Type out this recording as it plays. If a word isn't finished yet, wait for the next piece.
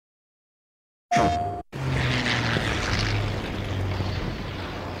All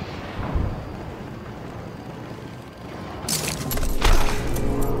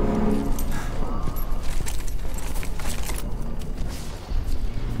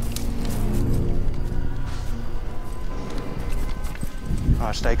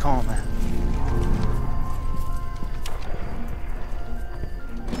right, stay calm, man.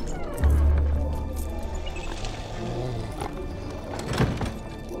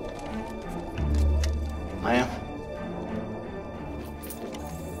 Ma'am?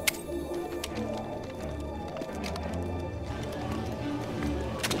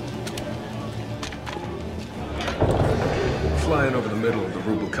 Flying over the middle of the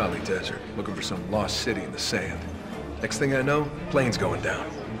Rubel Kali Desert, looking for some lost city in the sand. Next thing I know, plane's going down.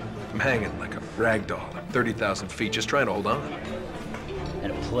 I'm hanging like a rag doll at 30,000 feet, just trying to hold on.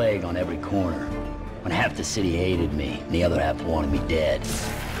 And a plague on every corner. When half the city hated me, and the other half wanted me dead.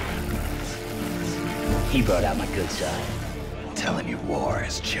 He brought out my good side. I'm telling you, war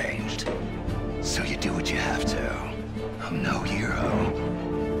has changed. So you do what you have to. I'm no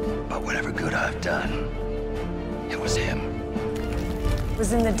hero. But whatever good I've done, it was him. It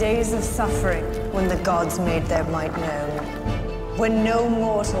was in the days of suffering when the gods made their might known. When no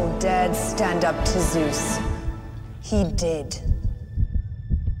mortal dared stand up to Zeus. He did.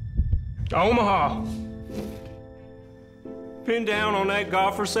 Omaha. Pinned down on that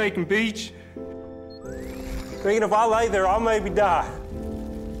godforsaken beach. Thinking if I lay there, I'll maybe die.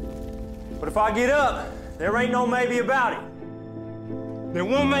 But if I get up, there ain't no maybe about it. Then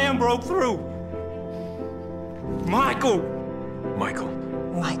one man broke through. Michael. Michael.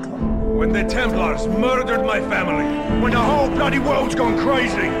 Michael. When the Templars murdered my family. When the whole bloody world's gone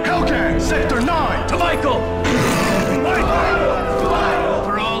crazy. Hellcat, Sector 9! To Michael! Michael!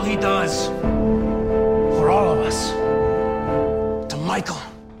 For all he does. For all of us. To Michael.